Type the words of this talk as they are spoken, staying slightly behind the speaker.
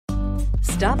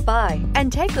Stop by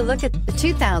and take a look at the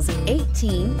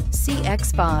 2018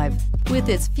 CX-5. With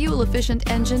its fuel-efficient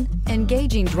engine,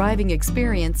 engaging driving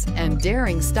experience, and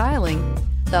daring styling,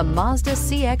 the Mazda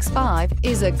CX-5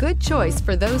 is a good choice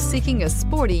for those seeking a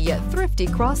sporty yet thrifty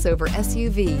crossover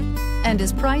SUV and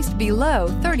is priced below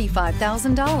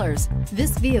 $35,000.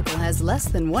 This vehicle has less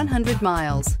than 100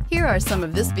 miles. Here are some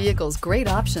of this vehicle's great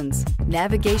options: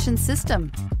 navigation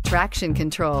system, traction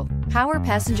control, power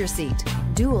passenger seat,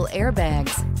 dual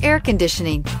airbags, air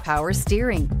conditioning, power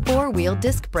steering, four-wheel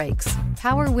disc brakes,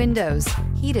 power windows,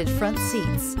 heated front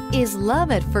seats. Is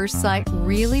love at first sight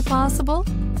really possible?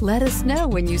 Let us know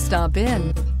when you stop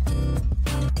in.